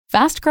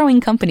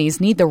Fast-growing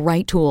companies need the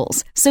right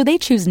tools, so they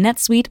choose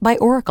NetSuite by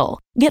Oracle.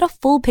 Get a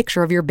full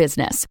picture of your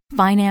business,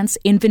 finance,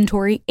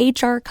 inventory,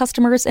 HR,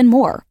 customers, and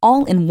more,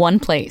 all in one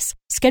place.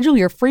 Schedule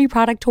your free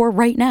product tour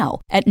right now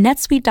at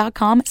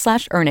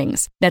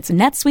netsuite.com/earnings. That's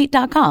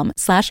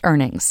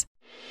netsuite.com/earnings.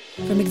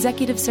 From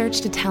executive search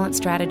to talent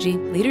strategy,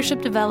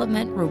 leadership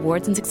development,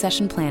 rewards, and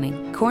succession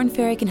planning, Korn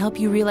Ferry can help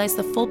you realize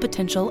the full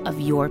potential of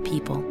your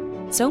people,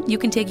 so you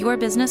can take your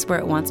business where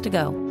it wants to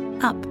go,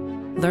 up.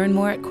 Learn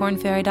more at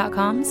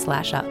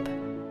kornferry.com/up.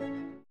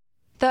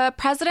 The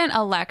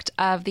president-elect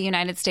of the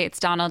United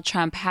States, Donald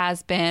Trump,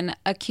 has been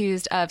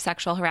accused of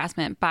sexual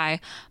harassment by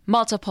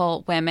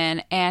multiple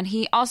women, and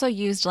he also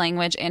used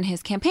language in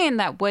his campaign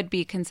that would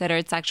be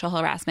considered sexual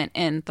harassment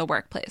in the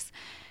workplace.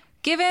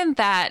 Given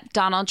that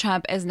Donald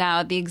Trump is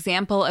now the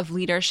example of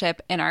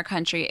leadership in our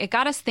country, it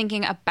got us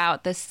thinking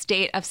about the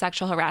state of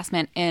sexual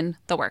harassment in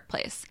the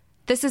workplace.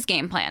 This is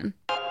Game Plan.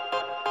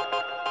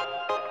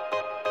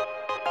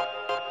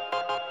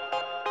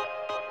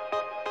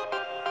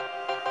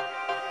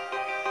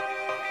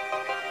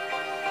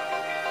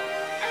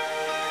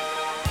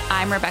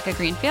 I'm Rebecca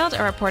Greenfield,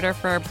 a reporter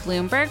for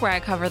Bloomberg, where I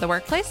cover the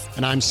workplace.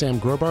 And I'm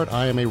Sam Grobart.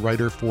 I am a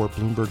writer for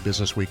Bloomberg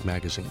Businessweek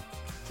magazine.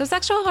 So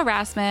sexual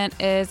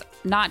harassment is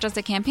not just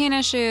a campaign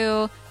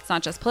issue, it's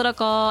not just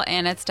political,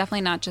 and it's definitely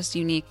not just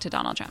unique to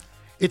Donald Trump.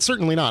 It's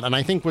certainly not. And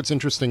I think what's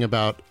interesting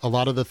about a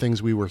lot of the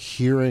things we were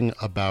hearing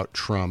about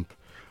Trump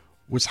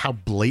was how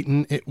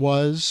blatant it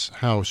was,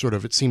 how sort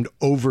of it seemed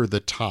over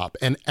the top.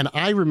 And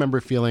I remember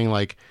feeling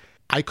like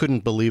I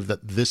couldn't believe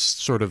that this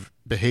sort of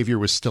behavior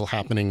was still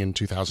happening in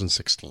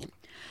 2016.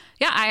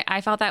 Yeah,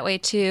 I felt that way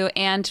too,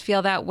 and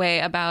feel that way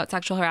about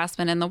sexual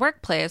harassment in the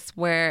workplace,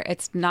 where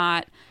it's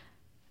not,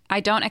 I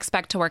don't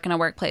expect to work in a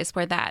workplace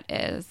where that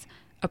is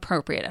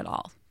appropriate at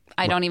all.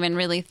 I don't even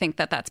really think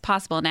that that's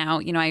possible now.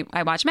 You know,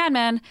 I watch Mad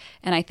Men,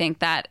 and I think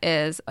that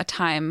is a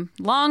time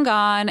long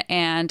gone,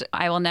 and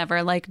I will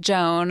never, like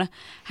Joan,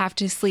 have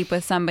to sleep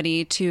with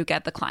somebody to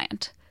get the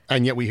client.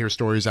 And yet we hear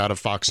stories out of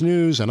Fox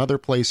News and other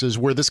places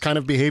where this kind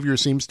of behavior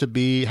seems to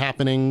be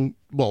happening,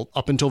 well,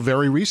 up until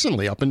very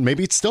recently, and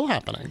maybe it's still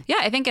happening. Yeah,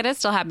 I think it is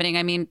still happening.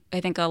 I mean, I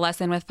think a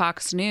lesson with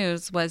Fox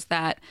News was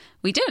that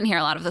we didn't hear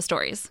a lot of the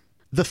stories.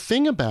 The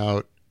thing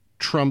about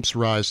Trump's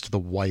rise to the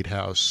White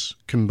House,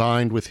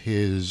 combined with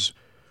his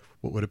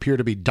what would appear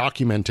to be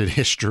documented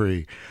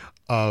history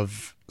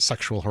of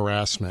sexual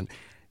harassment,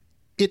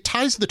 it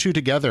ties the two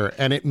together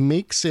and it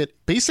makes it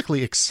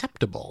basically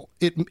acceptable.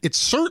 It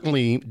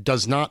certainly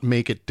does not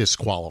make it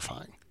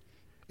disqualifying.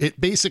 It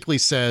basically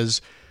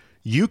says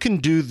you can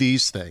do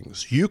these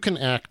things, you can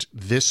act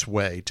this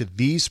way to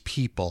these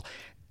people,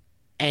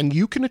 and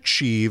you can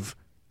achieve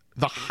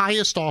the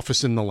highest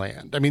office in the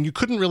land. I mean, you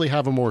couldn't really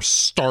have a more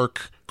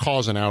stark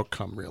cause and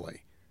outcome,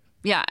 really.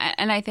 Yeah,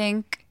 and I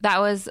think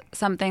that was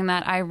something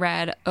that I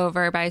read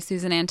over by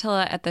Susan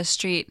Antilla at The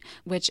Street,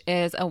 which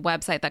is a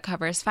website that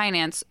covers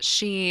finance.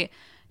 She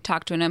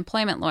talked to an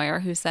employment lawyer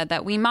who said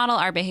that we model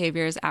our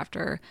behaviors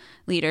after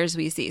leaders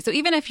we see. So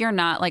even if you're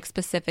not like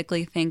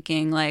specifically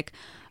thinking like,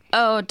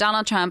 oh,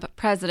 Donald Trump,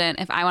 president,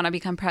 if I want to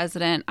become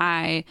president,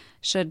 I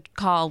should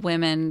call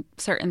women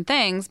certain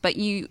things, but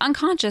you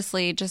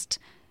unconsciously just,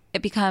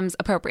 it becomes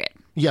appropriate.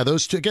 Yeah,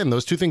 those two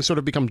things sort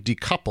of become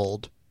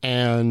decoupled.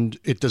 And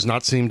it does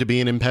not seem to be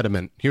an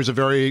impediment. Here's a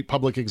very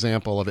public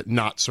example of it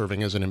not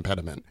serving as an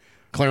impediment.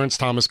 Clarence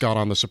Thomas got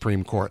on the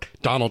Supreme Court.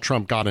 Donald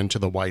Trump got into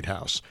the White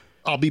House.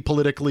 I'll be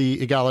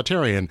politically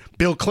egalitarian.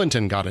 Bill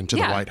Clinton got into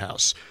the White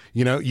House.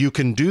 You know, you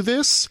can do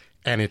this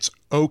and it's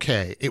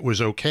okay. It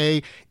was okay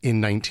in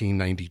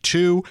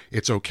 1992.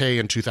 It's okay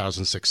in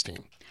 2016.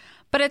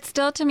 But it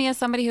still, to me, as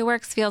somebody who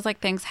works, feels like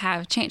things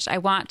have changed. I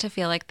want to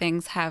feel like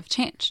things have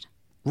changed.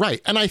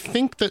 Right. And I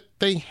think that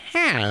they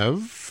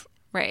have.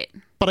 Right.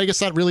 But I guess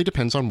that really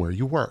depends on where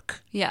you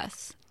work.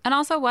 Yes. And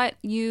also what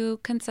you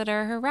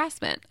consider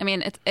harassment. I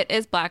mean, it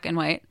is black and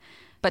white,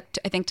 but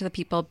I think to the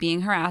people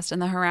being harassed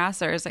and the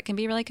harassers, it can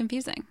be really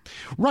confusing.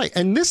 Right.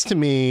 And this, to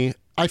me,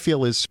 I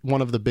feel is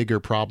one of the bigger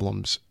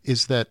problems,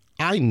 is that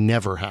I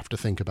never have to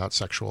think about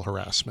sexual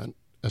harassment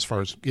as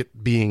far as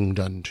it being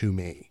done to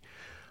me.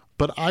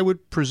 But I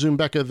would presume,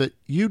 Becca, that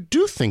you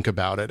do think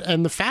about it.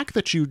 And the fact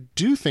that you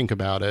do think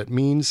about it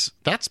means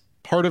that's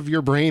part of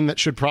your brain that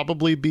should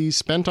probably be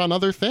spent on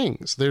other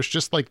things. There's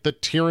just like the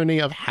tyranny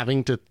of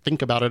having to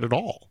think about it at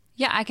all.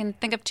 Yeah, I can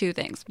think of two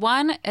things.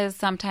 One is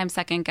sometimes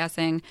second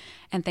guessing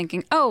and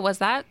thinking, oh, was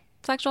that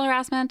sexual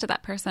harassment? Did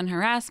that person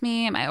harass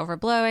me? Am I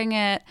overblowing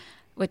it?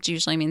 Which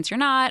usually means you're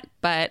not,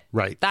 but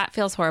That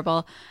feels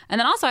horrible. And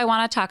then also I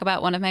want to talk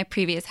about one of my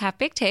previous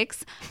half-baked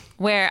takes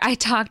where I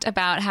talked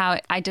about how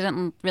I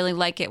didn't really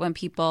like it when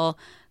people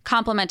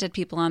complimented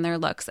people on their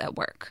looks at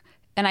work.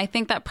 And I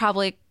think that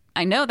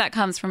I know that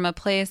comes from a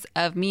place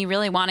of me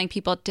really wanting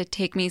people to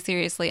take me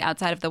seriously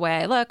outside of the way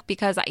I look,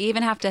 because I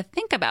even have to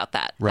think about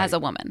that as a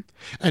woman.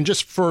 And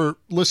just for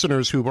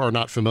listeners who are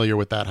not familiar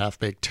with that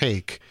half-baked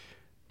take.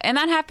 In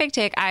that half-baked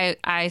take,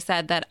 I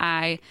said that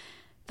I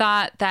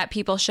thought that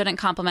people shouldn't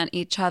compliment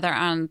each other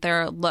on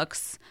their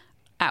looks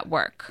at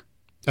work.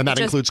 And that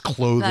includes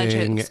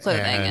clothing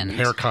and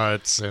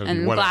haircuts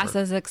and whatever.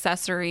 Glasses,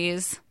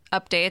 accessories,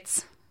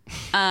 updates.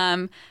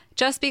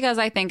 Just because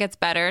I think it's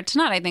better to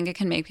not. I think it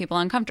can make people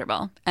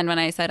uncomfortable. And when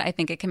I said I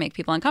think it can make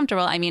people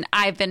uncomfortable, I mean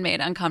I've been made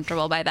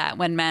uncomfortable by that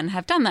when men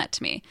have done that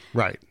to me.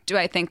 Right. Do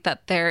I think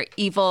that they're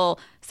evil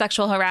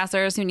sexual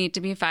harassers who need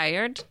to be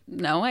fired?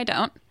 No, I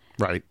don't.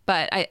 Right.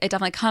 But it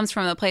definitely comes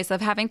from the place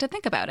of having to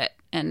think about it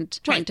and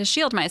trying to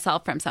shield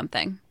myself from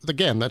something.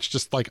 Again, that's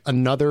just like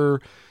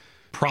another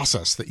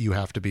process that you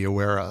have to be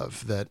aware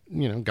of that,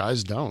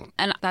 guys don't.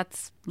 And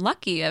that's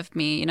lucky of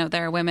me.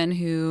 There are women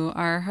who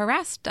are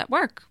harassed at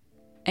work.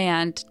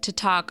 And to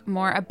talk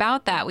more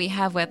about that, we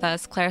have with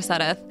us Claire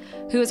Suddath,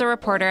 who is a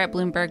reporter at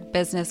Bloomberg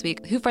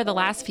Businessweek, who for the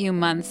last few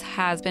months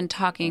has been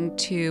talking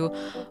to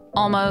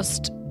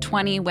almost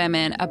 20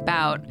 women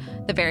about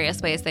the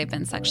various ways they've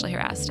been sexually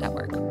harassed at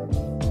work.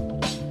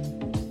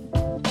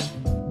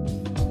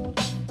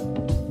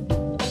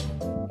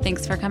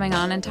 Thanks for coming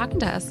on and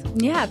talking to us.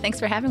 Yeah, thanks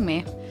for having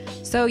me.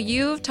 So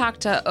you've talked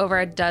to over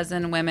a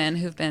dozen women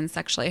who've been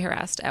sexually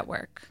harassed at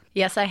work.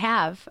 Yes, I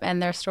have.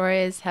 And their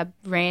stories have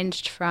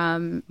ranged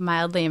from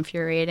mildly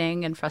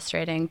infuriating and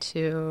frustrating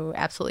to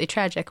absolutely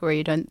tragic, where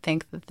you don't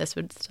think that this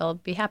would still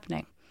be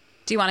happening.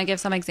 Do you want to give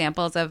some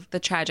examples of the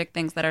tragic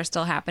things that are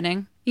still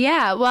happening?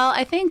 Yeah, well,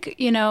 I think,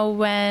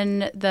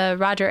 when the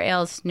Roger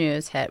Ailes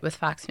news hit with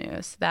Fox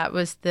News, that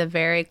was the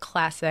very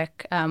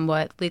classic,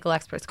 what legal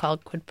experts call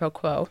quid pro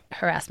quo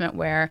harassment,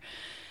 where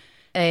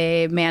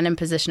a man in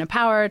position of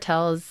power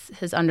tells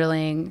his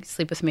underling,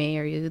 sleep with me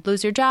or you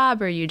lose your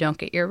job or you don't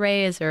get your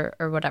raise or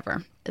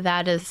whatever.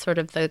 That is sort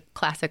of the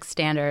classic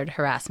standard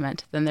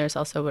harassment. Then there's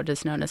also what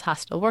is known as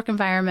hostile work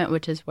environment,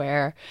 which is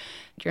where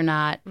you're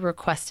not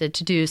requested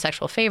to do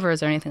sexual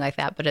favors or anything like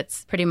that, but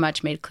it's pretty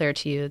much made clear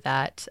to you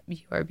that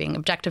you are being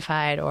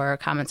objectified or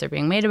comments are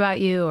being made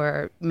about you,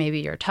 or maybe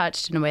you're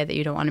touched in a way that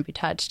you don't want to be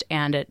touched,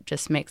 and it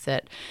just makes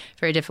it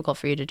very difficult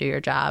for you to do your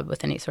job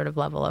with any sort of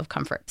level of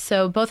comfort.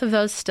 So both of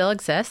those still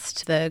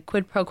exist. The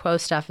quid pro quo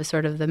stuff is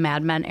sort of the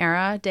Mad Men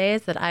era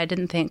days that I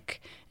didn't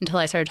think until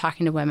I started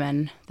talking to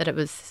women that it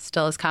was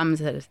still as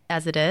common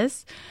as it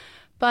is.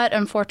 But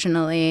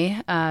unfortunately,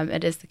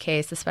 it is the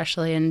case,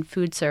 especially in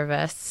food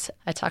service.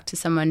 I talked to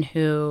someone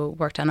who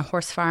worked on a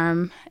horse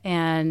farm,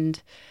 and,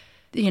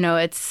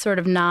 it's sort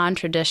of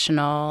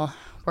non-traditional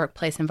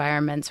workplace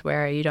environments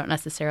where you don't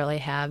necessarily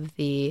have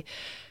the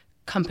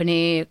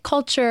company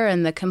culture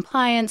and the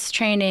compliance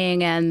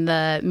training and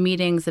the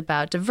meetings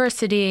about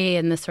diversity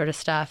and this sort of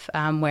stuff,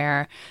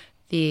 where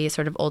the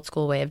sort of old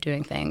school way of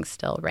doing things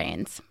still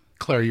reigns.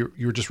 Claire, you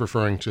were just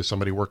referring to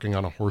somebody working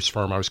on a horse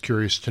farm. I was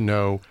curious to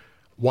know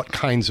what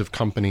kinds of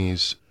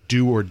companies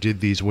do or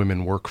did these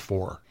women work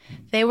for?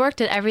 They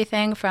worked at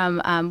everything from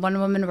one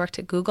woman worked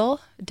at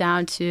Google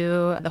down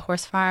to the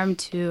horse farm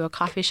to a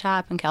coffee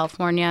shop in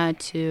California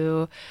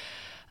to,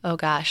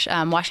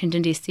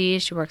 Washington, D.C.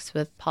 She works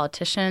with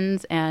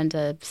politicians, and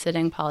a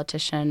sitting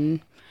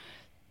politician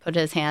put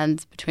his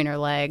hands between her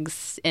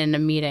legs in a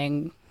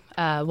meeting.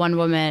 One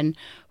woman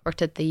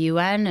worked at the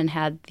UN and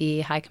had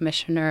the High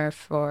Commissioner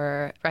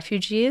for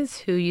Refugees,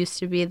 who used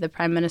to be the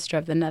Prime Minister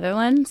of the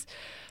Netherlands,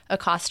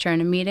 accost her in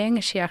a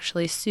meeting. She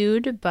actually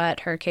sued,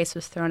 but her case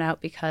was thrown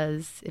out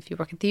because if you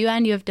work at the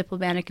UN, you have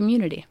diplomatic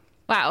immunity.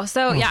 Wow.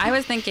 So, yeah, I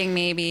was thinking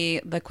maybe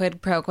the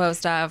quid pro quo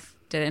stuff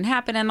didn't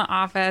happen in the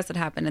office. It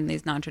happened in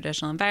these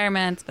non-traditional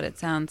environments, but it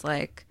sounds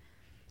like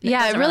it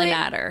doesn't really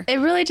matter. It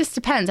really just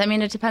depends. I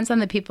mean, it depends on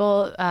the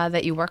people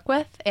that you work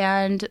with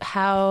and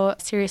how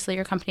seriously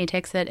your company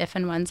takes it if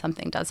and when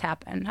something does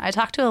happen. I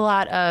talked to a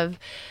lot of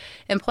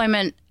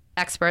employment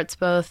experts,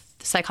 both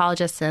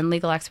psychologists and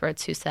legal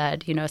experts, who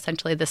said,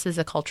 essentially this is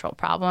a cultural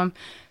problem.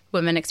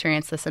 Women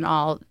experience this in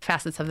all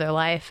facets of their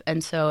life.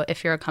 And so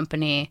if you're a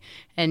company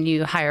and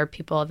you hire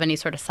people of any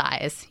sort of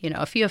size,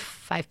 if you have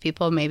 5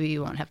 people, maybe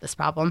you won't have this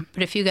problem.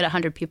 But if you get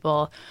 100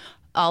 people,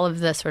 all of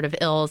the sort of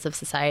ills of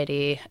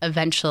society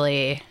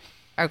eventually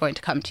are going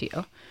to come to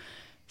you.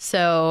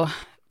 So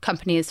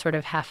companies sort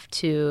of have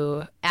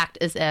to act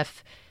as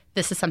if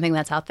this is something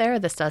that's out there,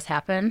 this does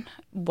happen.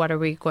 What are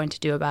we going to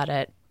do about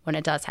it when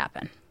it does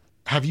happen?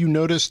 Have you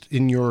noticed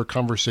in your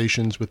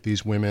conversations with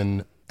these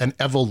women an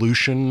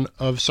evolution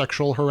of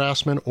sexual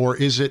harassment, or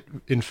is it,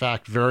 in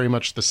fact, very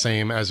much the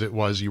same as it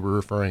was? You were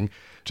referring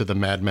to the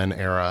Mad Men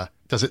era.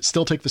 Does it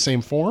still take the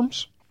same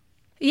forms?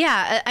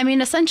 Yeah, I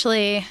mean,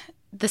 essentially,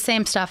 the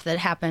same stuff that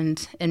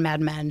happened in Mad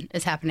Men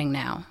is happening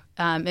now.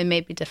 It may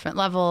be different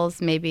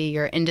levels. Maybe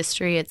your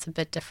industry, it's a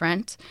bit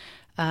different.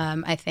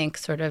 I think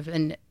sort of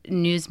in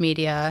news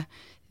media,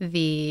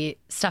 the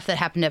stuff that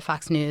happened at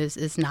Fox News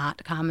is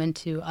not common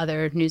to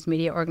other news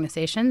media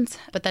organizations.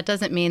 But that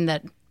doesn't mean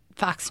that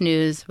Fox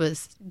News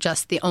was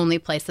just the only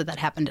place that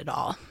happened at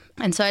all.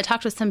 And so I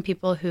talked with some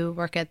people who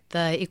work at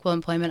the Equal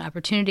Employment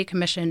Opportunity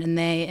Commission, and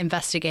they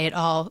investigate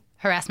all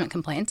harassment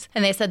complaints.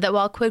 And they said that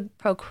while quid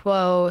pro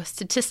quo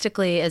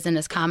statistically isn't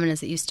as common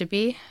as it used to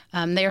be,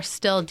 they are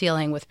still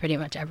dealing with pretty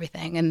much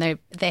everything. And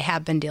they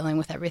have been dealing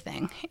with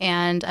everything.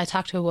 And I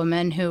talked to a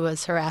woman who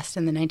was harassed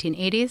in the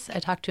 1980s. I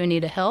talked to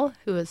Anita Hill,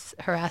 who was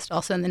harassed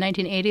also in the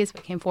 1980s,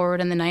 but came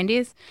forward in the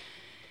 90s.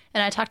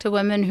 And I talked to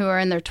women who are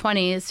in their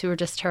 20s who were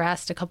just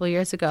harassed a couple of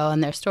years ago,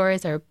 and their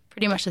stories are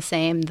pretty much the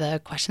same.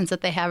 The questions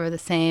that they have are the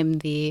same.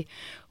 The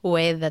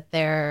way that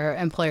their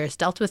employers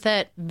dealt with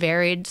it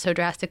varied so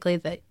drastically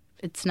that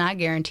it's not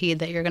guaranteed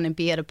that you're going to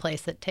be at a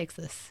place that takes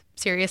this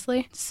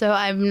seriously. So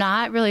I'm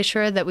not really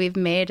sure that we've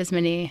made as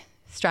many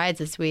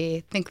strides as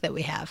we think that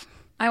we have.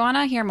 I want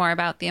to hear more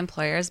about the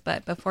employers,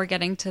 but before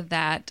getting to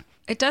that,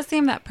 it does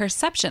seem that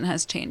perception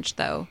has changed,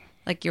 though.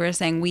 Like you were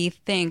saying, we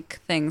think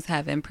things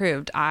have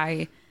improved.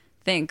 I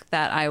think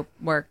that I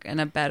work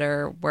in a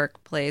better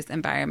workplace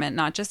environment,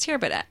 not just here,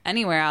 but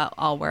anywhere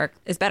I'll work,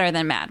 is better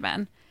than Mad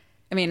Men.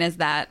 I mean, is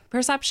that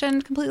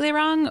perception completely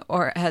wrong,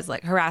 or has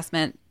like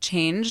harassment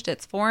changed,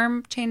 its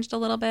form changed a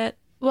little bit?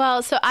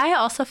 Well, so I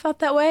also felt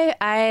that way.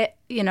 I,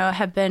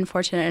 have been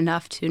fortunate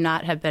enough to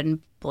not have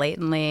been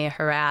blatantly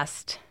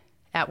harassed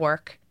at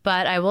work.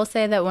 But I will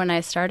say that when I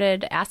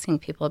started asking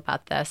people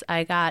about this,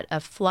 I got a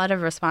flood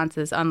of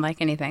responses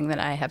unlike anything that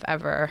I have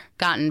ever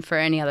gotten for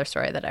any other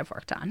story that I've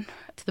worked on,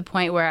 to the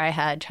point where I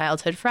had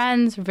childhood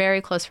friends,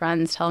 very close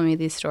friends, telling me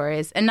these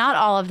stories. And not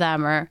all of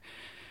them are,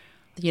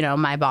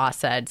 my boss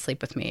said, sleep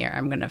with me or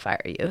I'm going to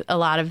fire you. A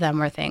lot of them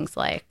were things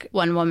like,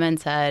 one woman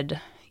said,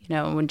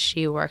 when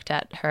she worked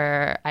at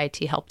her IT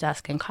help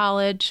desk in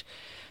college,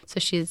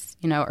 so she's,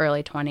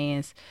 early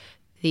 20s,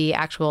 the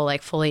actual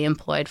fully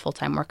employed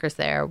full-time workers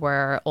there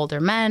were older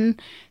men.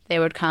 They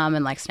would come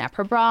and snap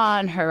her bra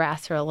and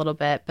harass her a little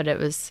bit, but it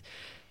was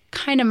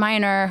kind of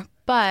minor.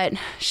 But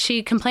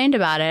she complained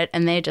about it,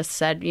 and they just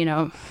said, do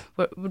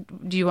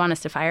you want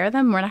us to fire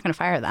them? We're not going to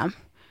fire them.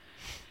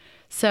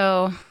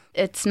 So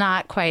it's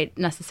not quite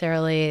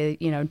necessarily,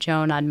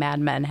 Joan on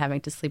Mad Men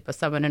having to sleep with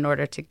someone in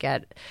order to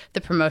get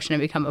the promotion and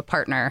become a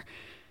partner.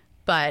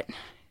 But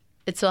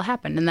it still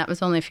happened, and that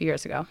was only a few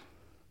years ago.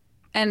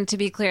 And to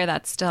be clear,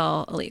 that's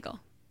still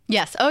illegal.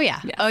 Yes. Oh, yeah.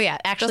 Yes. Oh, yeah.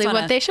 Actually,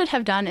 what they should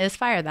have done is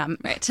fire them.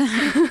 Right.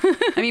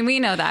 I mean, we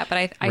know that, but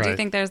I Right. do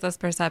think there's this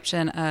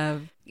perception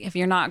of if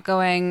you're not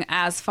going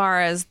as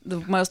far as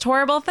the most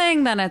horrible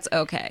thing, then it's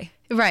okay.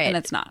 Right. And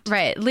it's not.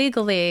 Right.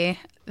 Legally,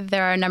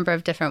 there are a number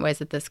of different ways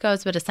that this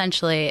goes, but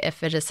essentially,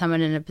 if it is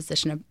someone in a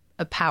position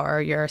of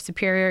power, your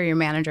superior, your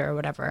manager, or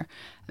whatever,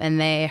 and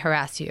they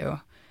harass you,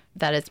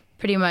 that is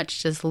pretty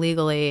much just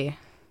legally,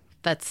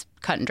 that's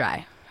cut and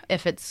dry.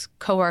 If it's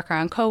coworker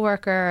on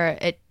coworker,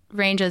 it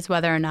ranges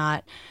whether or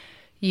not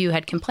you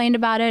had complained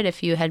about it,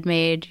 if you had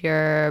made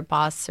your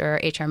boss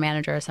or HR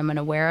manager or someone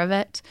aware of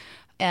it.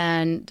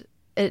 And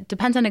it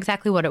depends on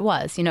exactly what it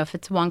was. If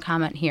it's one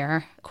comment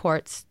here,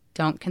 courts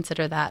don't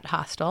consider that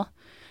hostile.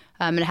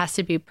 It has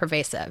to be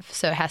pervasive.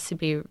 So it has to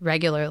be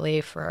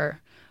regularly for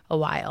a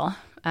while.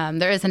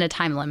 There isn't a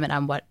time limit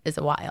on what is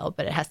a while,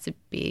 but it has to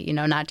be,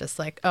 not just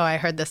I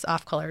heard this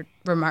off-color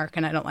remark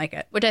and I don't like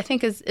it, which I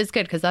think is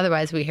good, because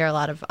otherwise we hear a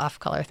lot of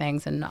off-color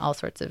things in all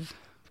sorts of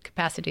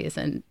capacities,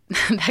 and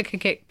that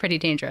could get pretty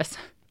dangerous.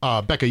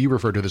 Becca, you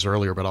referred to this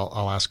earlier, but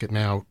I'll ask it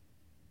now.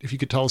 If you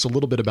could tell us a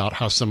little bit about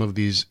how some of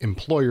these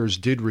employers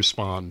did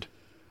respond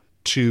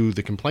to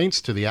the complaints,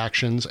 to the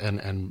actions,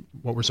 and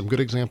what were some good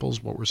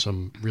examples? What were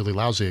some really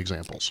lousy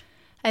examples?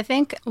 I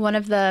think one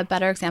of the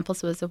better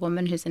examples was a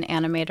woman who's an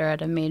animator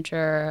at a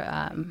major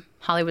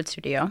Hollywood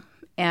studio.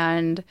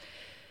 And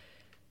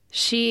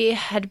she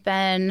had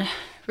been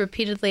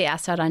repeatedly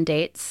asked out on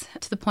dates,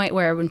 to the point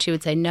where when she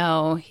would say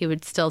no, he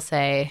would still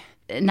say,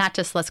 not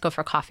just let's go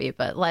for coffee,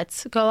 but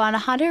let's go on a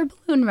hot air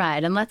balloon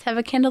ride and let's have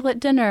a candlelit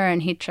dinner.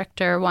 And he tricked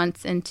her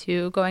once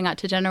into going out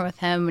to dinner with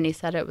him when he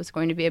said it was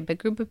going to be a big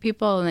group of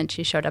people. And then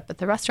she showed up at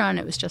the restaurant.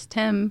 It was just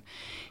him.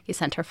 He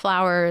sent her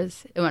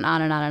flowers. It went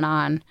on and on and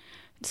on.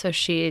 So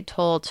she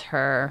told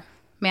her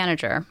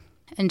manager,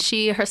 and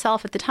she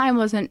herself at the time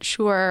wasn't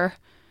sure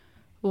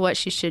what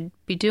she should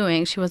be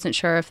doing. She wasn't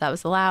sure if that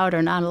was allowed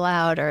or not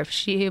allowed, or if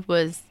she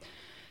was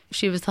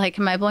like,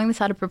 am I blowing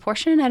this out of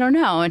proportion? I don't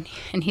know.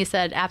 And he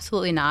said,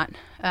 absolutely not.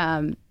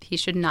 He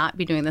should not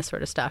be doing this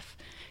sort of stuff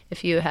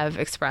if you have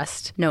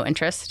expressed no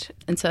interest.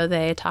 And so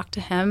they talked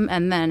to him,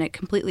 and then it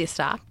completely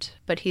stopped,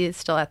 but he is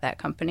still at that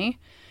company.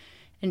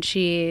 And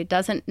she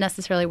doesn't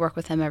necessarily work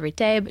with him every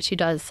day, but she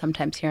does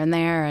sometimes here and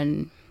there,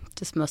 and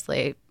just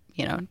mostly,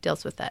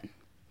 deals with it.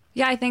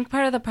 Yeah, I think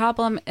part of the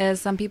problem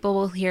is some people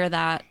will hear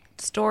that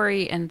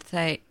story and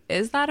say,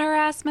 is that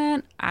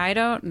harassment? I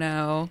don't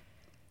know.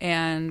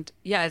 And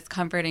yeah, it's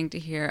comforting to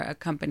hear a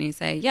company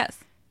say, yes,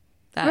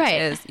 that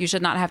is, you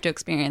should not have to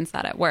experience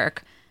that at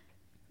work.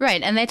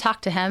 Right. And they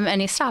talked to him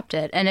and he stopped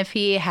it. And if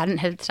he hadn't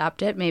had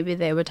stopped it, maybe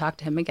they would talk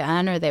to him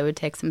again, or they would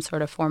take some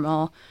sort of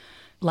formal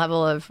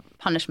level of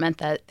punishment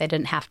that they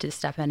didn't have to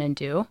step in and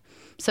do.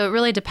 So it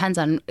really depends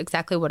on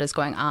exactly what is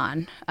going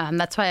on.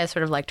 That's why I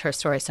sort of liked her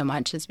story so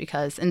much, is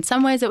because in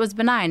some ways it was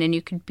benign and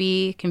you could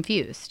be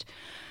confused.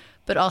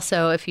 But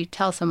also, if you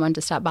tell someone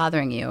to stop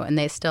bothering you and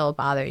they still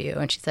bother you,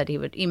 and she said he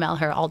would email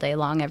her all day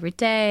long every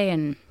day,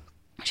 and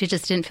she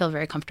just didn't feel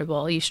very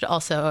comfortable. You should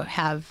also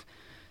have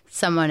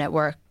someone at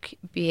work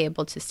be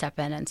able to step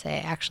in and say,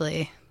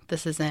 actually,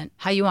 this isn't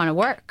how you want to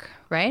work,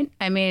 right?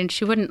 I mean,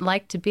 she wouldn't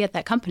like to be at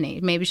that company.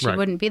 Maybe she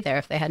wouldn't be there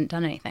if they hadn't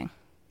done anything.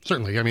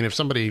 Certainly. I mean, if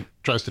somebody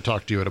tries to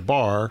talk to you at a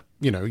bar,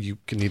 you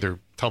can either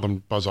tell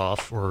them buzz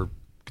off or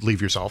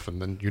leave yourself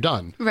and then you're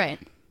done. Right.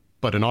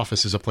 But an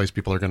office is a place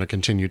people are going to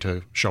continue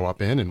to show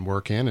up in and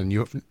work in, and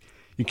you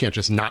can't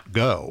just not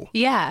go.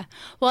 Yeah.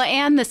 Well,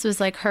 and this was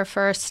like her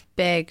first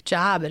big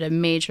job at a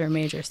major,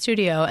 major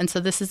studio. And so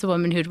this is a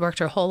woman who'd worked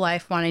her whole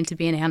life wanting to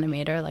be an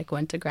animator, like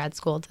went to grad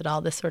school, did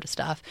all this sort of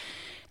stuff,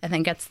 and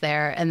then gets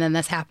there, and then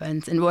this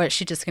happens. And what, is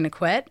she just going to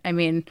quit? I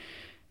mean,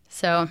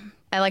 so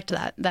I liked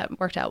that. That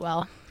worked out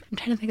well. I'm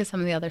trying to think of some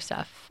of the other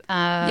stuff.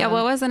 What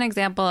was an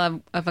example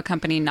of a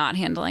company not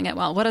handling it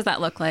well? What does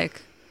that look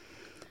like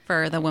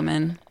for the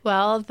woman?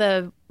 Well,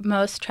 the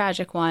most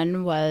tragic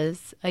one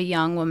was a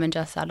young woman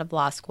just out of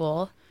law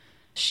school.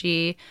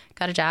 She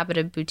got a job at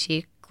a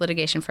boutique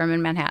litigation firm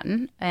in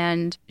Manhattan,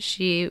 and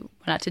she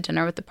went out to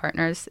dinner with the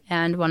partners,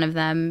 and one of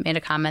them made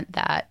a comment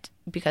that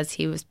because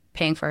he was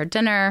paying for her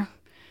dinner,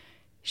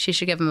 she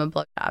should give him a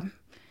blowjob.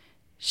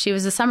 She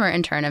was a summer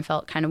intern and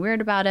felt kind of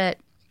weird about it,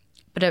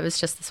 but it was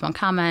just this one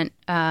comment.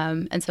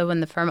 And so when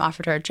the firm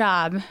offered her a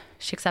job,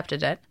 she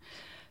accepted it.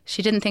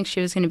 She didn't think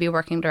she was going to be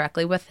working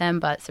directly with him,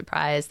 but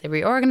surprise, they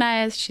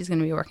reorganized. She's going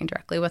to be working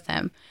directly with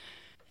him.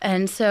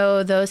 And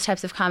so those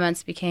types of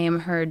comments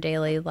became her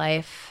daily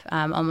life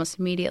almost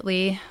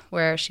immediately,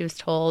 where she was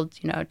told,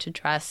 to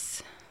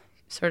dress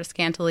sort of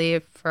scantily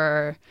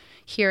for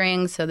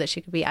hearings so that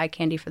she could be eye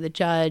candy for the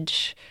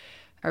judge.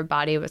 Her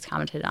body was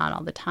commented on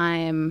all the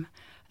time.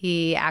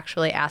 He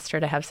actually asked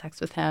her to have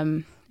sex with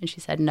him, and she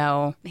said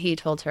no. He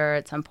told her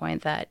at some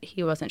point that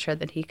he wasn't sure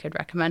that he could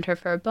recommend her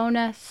for a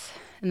bonus,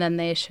 and then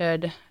they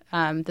should,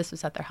 this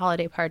was at their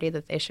holiday party,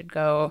 that they should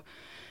go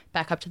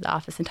back up to the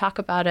office and talk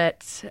about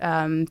it.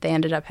 They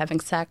ended up having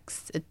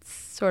sex. It's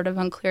sort of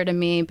unclear to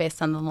me,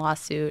 based on the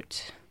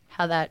lawsuit,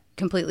 how that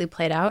completely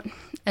played out.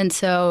 And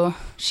so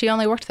she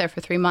only worked there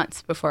for 3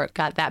 months before it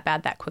got that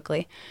bad that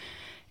quickly.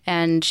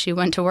 And she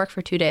went to work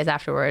for 2 days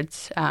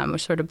afterwards,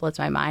 which sort of blows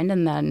my mind.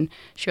 And then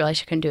she realized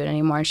she couldn't do it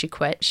anymore, and she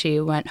quit. She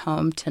went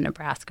home to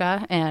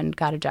Nebraska and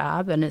got a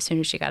job. And as soon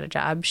as she got a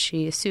job,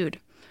 she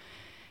sued.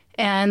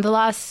 And the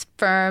law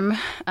firm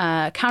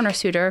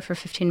countersued her for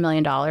 $15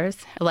 million,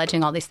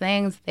 alleging all these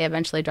things. They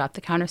eventually dropped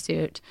the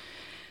countersuit.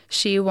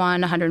 She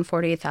won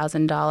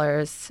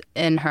 $140,000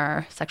 in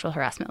her sexual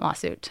harassment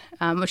lawsuit,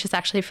 which is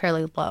actually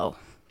fairly low,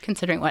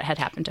 considering what had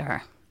happened to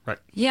her. Right.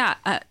 Yeah.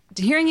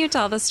 Hearing you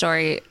tell the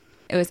story,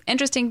 it was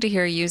interesting to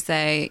hear you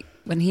say,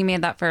 when he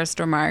made that first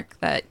remark,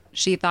 that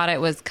she thought it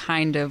was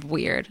kind of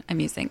weird. I'm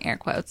using air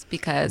quotes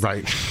because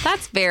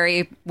that's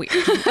very weird.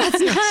 That's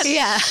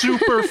not,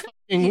 super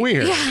fucking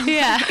weird.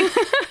 Yeah.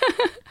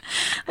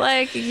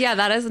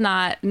 That is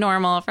not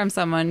normal from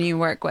someone you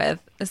work with,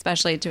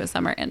 especially to a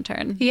summer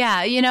intern.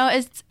 Yeah,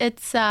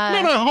 it's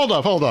No,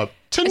 hold up.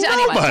 To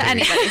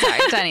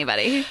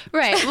anybody.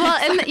 Right. Well,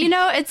 and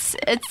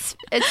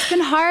it's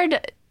been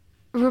hard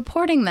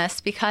reporting this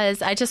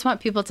because I just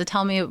want people to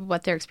tell me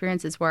what their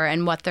experiences were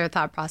and what their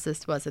thought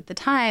process was at the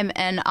time.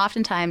 And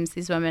oftentimes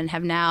these women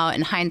have now,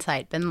 in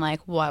hindsight, been like,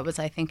 what was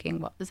I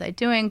thinking? What was I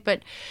doing?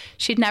 But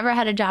she'd never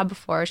had a job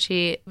before.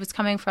 She was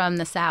coming from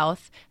the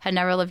South, had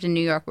never lived in New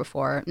York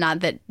before. Not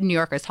that New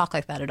Yorkers talk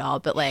like that at all,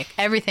 but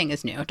everything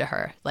is new to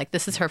her.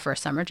 This is her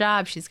first summer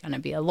job. She's going to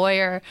be a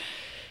lawyer.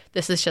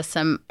 This is just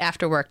some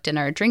after-work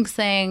dinner drinks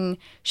thing.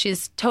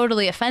 She's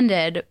totally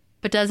offended,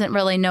 but doesn't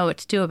really know what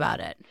to do about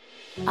it.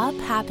 Up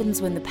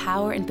happens when the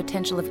power and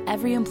potential of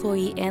every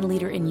employee and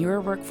leader in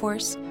your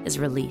workforce is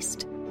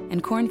released.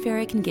 And Korn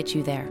Ferry can get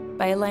you there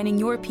by aligning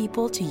your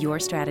people to your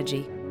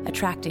strategy,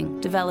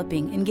 attracting,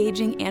 developing,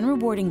 engaging, and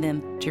rewarding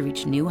them to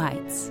reach new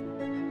heights.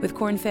 With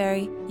Korn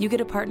Ferry, you get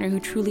a partner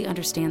who truly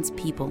understands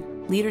people,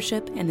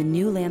 leadership, and the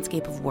new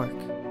landscape of work.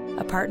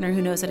 A partner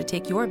who knows how to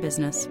take your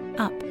business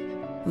up.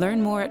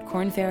 Learn more at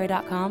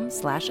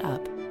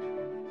kornferry.com/up.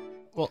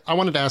 Well, I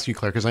wanted to ask you,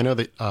 Claire, because I know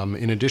that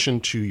in addition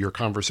to your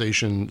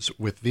conversations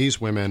with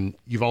these women,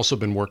 you've also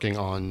been working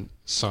on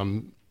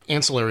some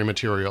ancillary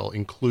material,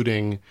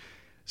 including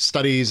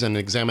studies and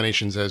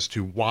examinations as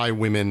to why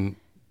women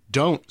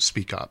don't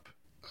speak up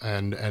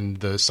and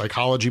the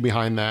psychology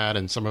behind that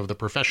and some of the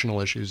professional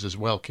issues as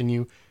well. Can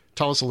you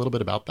tell us a little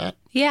bit about that?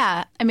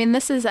 Yeah. I mean,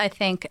 this is, I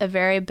think, a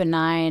very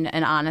benign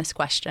and honest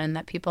question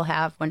that people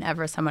have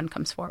whenever someone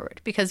comes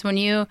forward. Because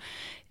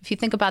if you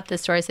think about the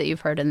stories that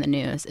you've heard in the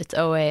news, it's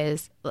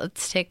always,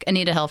 let's take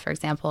Anita Hill, for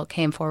example,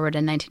 came forward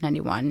in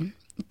 1991.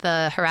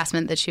 The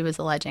harassment that she was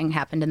alleging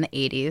happened in the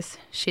 80s.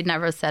 She'd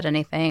never said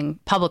anything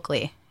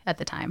publicly at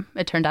the time.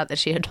 It turned out that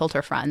she had told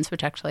her friends,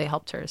 which actually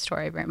helped her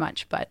story very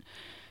much, but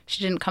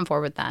she didn't come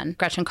forward then.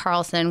 Gretchen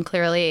Carlson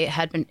clearly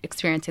had been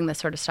experiencing this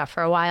sort of stuff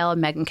for a while.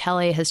 Megyn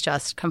Kelly has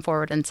just come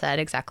forward and said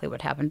exactly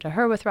what happened to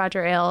her with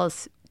Roger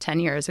Ailes 10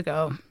 years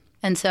ago.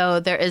 And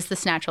so there is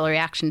this natural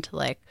reaction to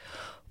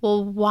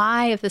well,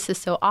 why, if this is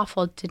so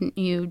awful, didn't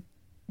you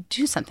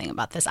do something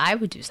about this? I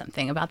would do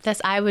something about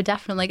this. I would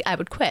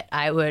quit.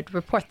 I would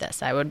report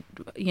this. I would,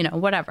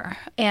 whatever.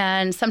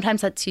 And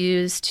sometimes that's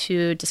used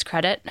to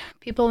discredit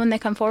people when they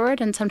come forward.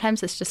 And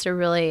sometimes it's just a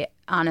really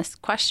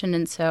honest question.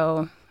 And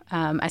so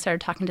I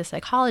started talking to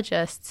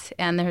psychologists,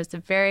 and there's a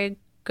very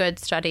good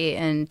study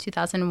in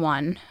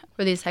 2001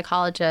 where these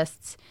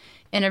psychologists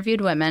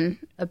interviewed women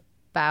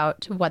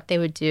about what they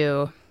would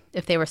do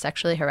if they were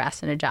sexually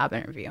harassed in a job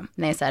interview. And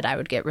they said, I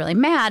would get really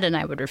mad and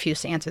I would refuse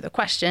to answer the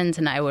questions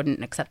and I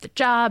wouldn't accept the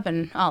job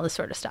and all this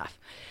sort of stuff.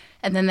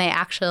 And then they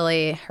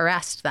actually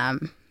harassed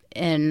them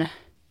in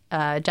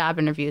a job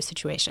interview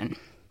situation.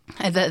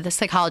 The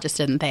psychologist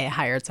didn't. They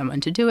hired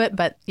someone to do it.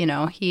 But,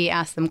 he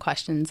asked them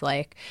questions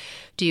like,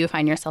 do you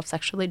find yourself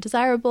sexually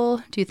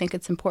desirable? Do you think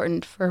it's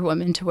important for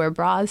women to wear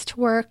bras to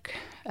work?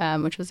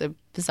 Which was a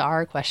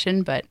bizarre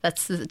question, but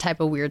that's the type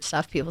of weird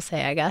stuff people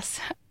say, I guess.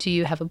 Do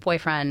you have a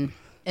boyfriend?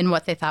 In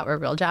what they thought were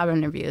real job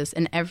interviews.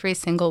 And every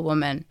single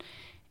woman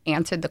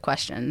answered the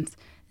questions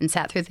and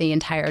sat through the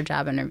entire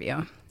job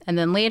interview. And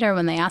then later,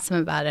 when they asked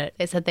them about it,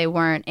 they said they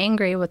weren't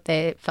angry. What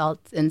they felt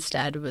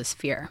instead was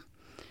fear.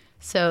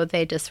 So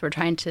they just were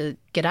trying to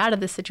get out of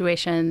the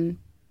situation,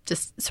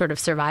 just sort of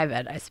survive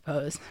it, I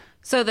suppose.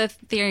 So the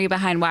theory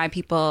behind why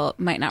people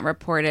might not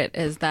report it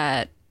is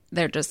that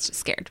they're just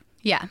scared.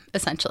 Yeah,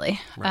 essentially.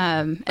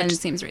 Right. Which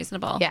seems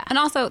reasonable. Yeah. And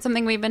also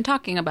something we've been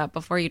talking about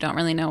before. You don't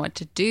really know what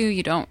to do.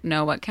 You don't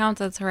know what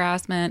counts as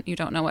harassment. You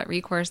don't know what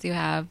recourse you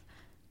have.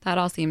 That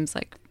all seems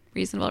like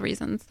reasonable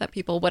reasons that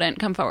people wouldn't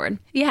come forward.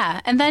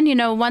 Yeah. And then,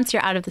 once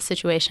you're out of the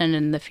situation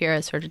and the fear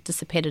has sort of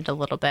dissipated a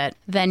little bit,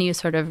 then you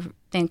sort of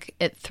think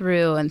it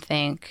through and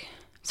think,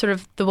 sort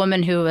of the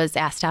woman who was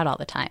asked out all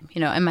the time,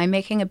 am I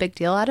making a big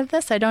deal out of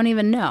this? I don't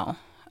even know.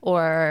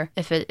 Or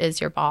if it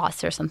is your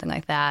boss or something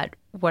like that,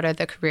 what are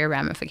the career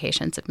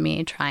ramifications of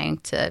me trying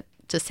to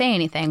say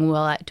anything?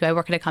 Do I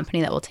work at a company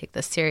that will take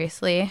this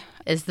seriously?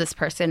 Is this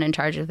person in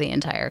charge of the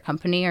entire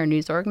company or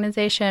news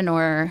organization?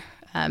 Or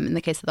in the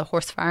case of the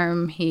horse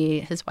farm,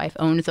 his wife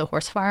owned the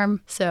horse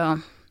farm. So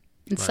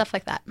stuff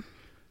like that.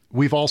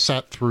 We've all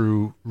sat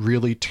through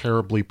really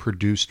terribly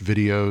produced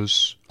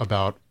videos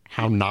about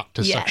how not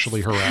to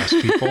sexually harass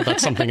people.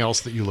 That's something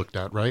else that you looked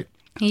at, right?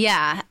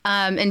 Yeah.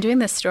 In doing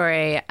this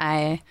story,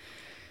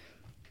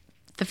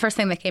 the first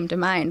thing that came to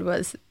mind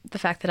was the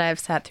fact that I've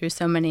sat through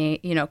so many,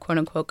 quote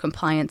unquote,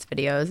 compliance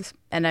videos,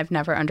 and I've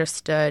never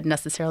understood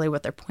necessarily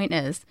what their point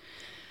is.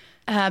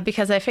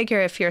 Because I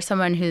figure if you're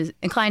someone who's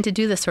inclined to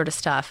do this sort of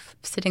stuff,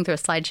 sitting through a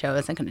slideshow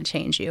isn't going to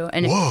change you.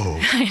 And whoa.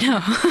 I know.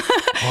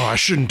 Oh, I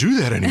shouldn't do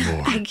that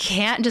anymore. I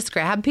can't just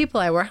grab people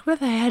I work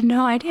with. I had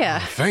no idea.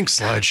 Oh, thanks,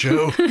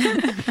 slideshow.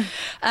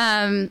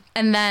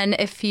 And then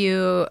if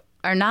you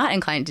are not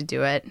inclined to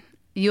do it,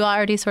 you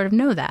already sort of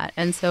know that.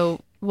 And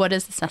so what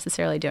is this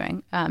necessarily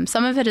doing?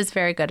 Some of it is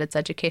very good. It's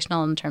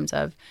educational in terms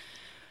of,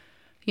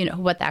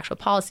 what the actual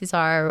policies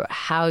are,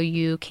 how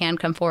you can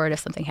come forward if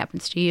something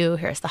happens to you.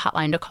 Here's the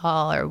hotline to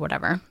call or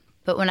whatever.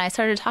 But when I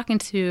started talking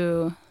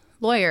to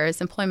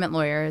lawyers, employment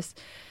lawyers,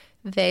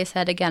 they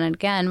said again and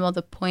again, well,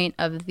 the point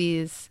of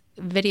these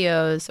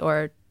videos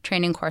or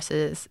training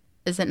courses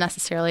isn't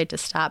necessarily to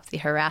stop the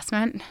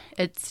harassment.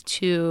 It's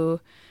to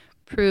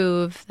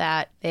prove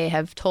that they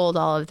have told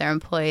all of their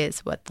employees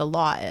what the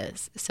law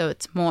is. So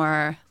it's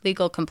more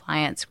legal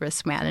compliance,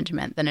 risk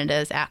management than it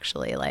is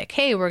actually like,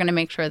 hey, we're going to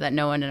make sure that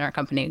no one in our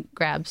company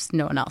grabs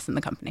no one else in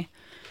the company.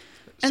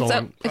 And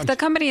so if the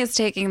company is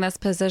taking this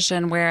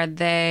position where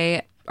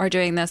they are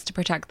doing this to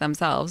protect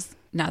themselves,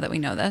 now that we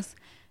know this,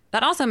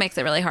 that also makes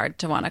it really hard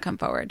to want to come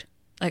forward.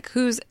 Like,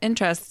 whose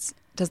interests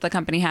does the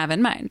company have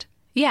in mind?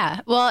 Yeah,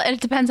 well, it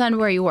depends on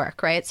where you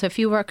work, right? So if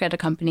you work at a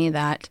company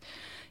that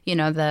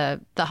the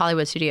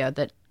Hollywood studio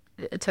that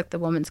took the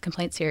woman's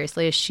complaint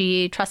seriously,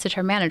 she trusted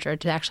her manager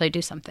to actually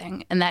do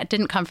something. And that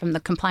didn't come from the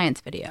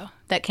compliance video.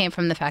 That came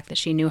from the fact that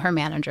she knew her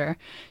manager.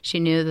 She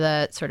knew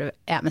the sort of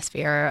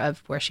atmosphere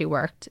of where she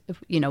worked,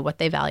 what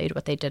they valued,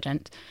 what they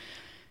didn't.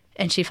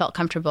 And she felt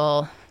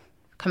comfortable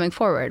coming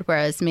forward.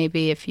 Whereas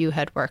maybe if you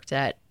had worked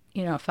at,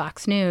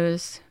 Fox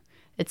News,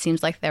 it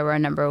seems like there were a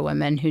number of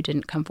women who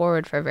didn't come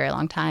forward for a very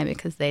long time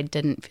because they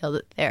didn't feel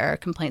that their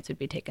complaints would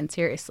be taken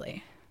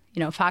seriously.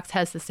 Fox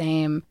has the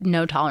same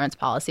no tolerance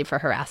policy for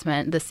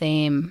harassment, the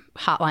same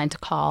hotline to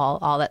call,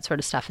 all that sort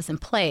of stuff is in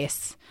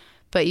place.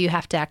 But you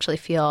have to actually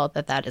feel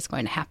that that is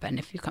going to happen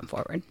if you come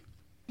forward.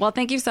 Well,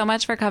 thank you so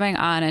much for coming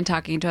on and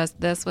talking to us.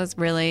 This was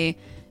really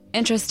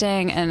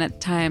interesting and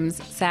at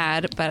times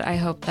sad, but I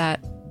hope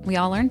that we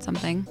all learned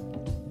something.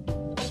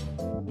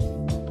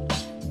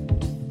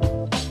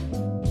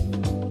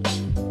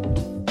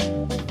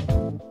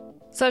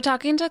 So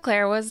talking to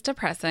Claire was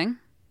depressing.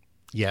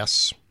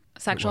 Yes.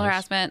 Sexual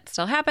harassment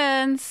still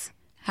happens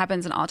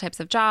in all types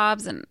of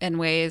jobs and in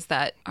ways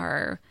that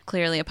are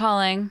clearly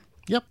appalling.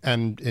 Yep.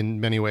 And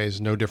in many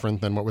ways, no different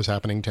than what was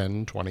happening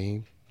 10,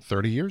 20,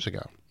 30 years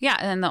ago. Yeah.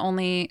 And the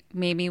only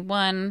maybe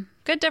one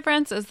good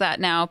difference is that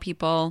now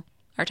people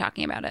are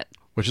talking about it.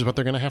 Which is what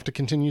they're going to have to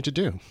continue to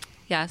do.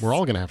 Yes. We're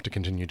all going to have to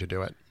continue to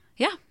do it.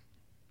 Yeah.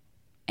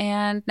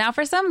 And now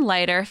for some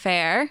lighter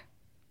fare.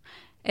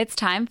 It's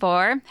time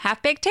for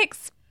Half-Baked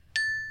Takes.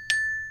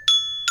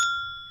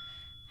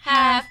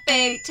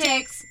 Half-Baked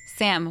Takes.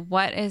 Sam,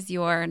 what is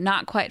your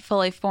not quite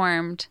fully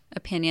formed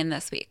opinion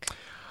this week?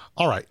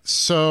 All right.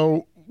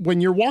 So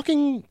when you're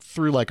walking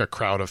through like a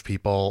crowd of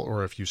people,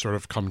 or if you sort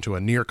of come to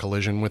a near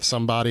collision with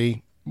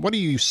somebody, what do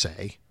you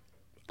say?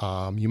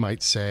 You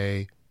might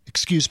say,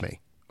 excuse me,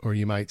 or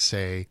you might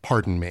say,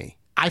 pardon me.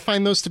 I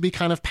find those to be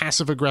kind of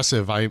passive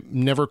aggressive. I'm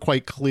never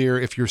quite clear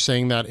if you're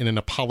saying that in an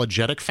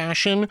apologetic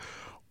fashion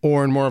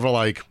or in more of a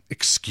like,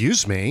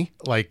 excuse me,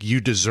 like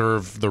you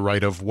deserve the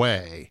right of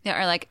way.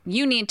 Yeah, or like,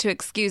 you need to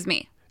excuse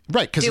me.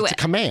 Right, because it's a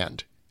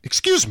command.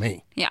 Excuse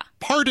me. Yeah.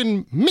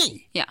 Pardon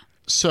me. Yeah.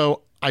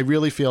 So I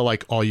really feel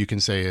like all you can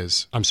say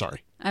is, I'm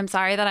sorry. I'm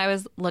sorry that I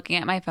was looking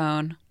at my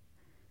phone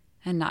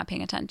and not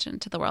paying attention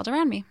to the world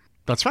around me.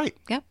 That's right.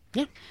 Yep.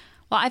 Yeah.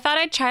 Well, I thought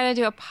I'd try to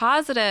do a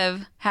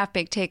positive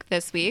half-baked take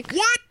this week.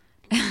 What?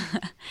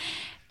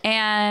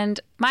 And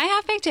my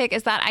half-baked take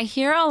is that I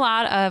hear a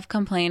lot of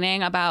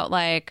complaining about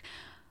like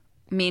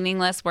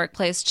meaningless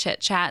workplace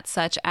chit-chat,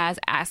 such as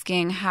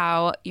asking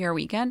how your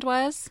weekend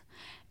was.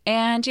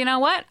 And you know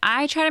what?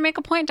 I try to make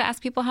a point to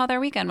ask people how their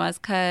weekend was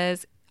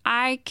because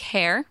I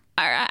care.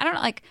 I don't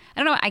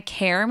know what I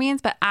care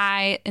means, but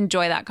I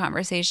enjoy that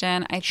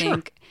conversation. I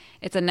think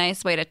it's a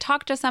nice way to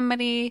talk to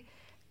somebody.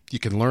 You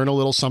can learn a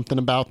little something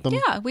about them.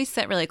 Yeah, we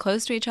sit really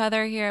close to each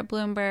other here at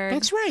Bloomberg.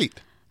 That's right.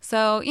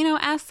 So,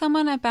 ask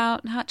someone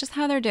about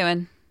how they're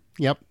doing.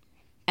 Yep.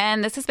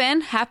 And this has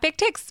been Half-Baked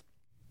Takes.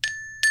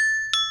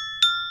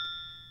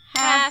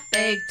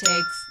 Half-Baked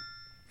Takes.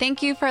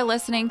 Thank you for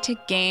listening to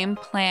Game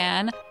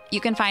Plan.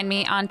 You can find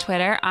me on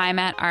Twitter. I'm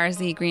at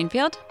RZ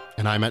Greenfield.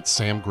 And I'm at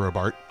Sam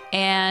Grobart.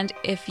 And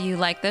if you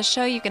like this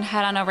show, you can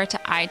head on over to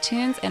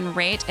iTunes and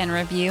rate and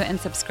review and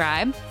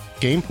subscribe.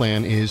 Game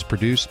Plan is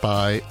produced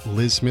by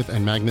Liz Smith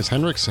and Magnus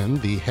Henriksen.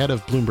 The head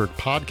of Bloomberg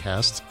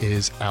Podcasts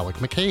is Alec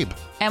McCabe.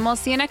 And we'll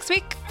see you next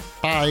week.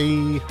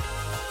 Bye.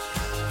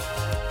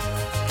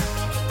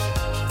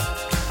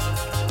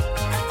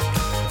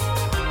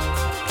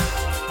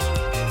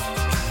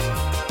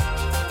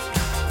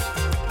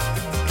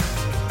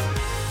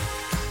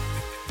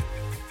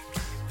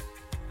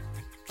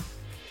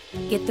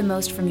 Get the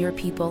most from your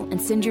people and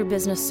send your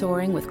business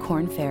soaring with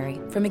Korn Ferry.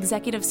 From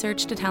executive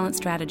search to talent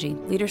strategy,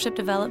 leadership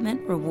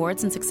development,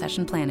 rewards, and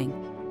succession planning,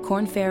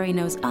 Korn Ferry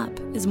knows up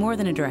is more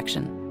than a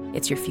direction.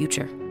 It's your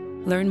future.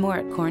 Learn more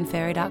at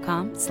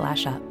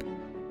kornferry.com/up.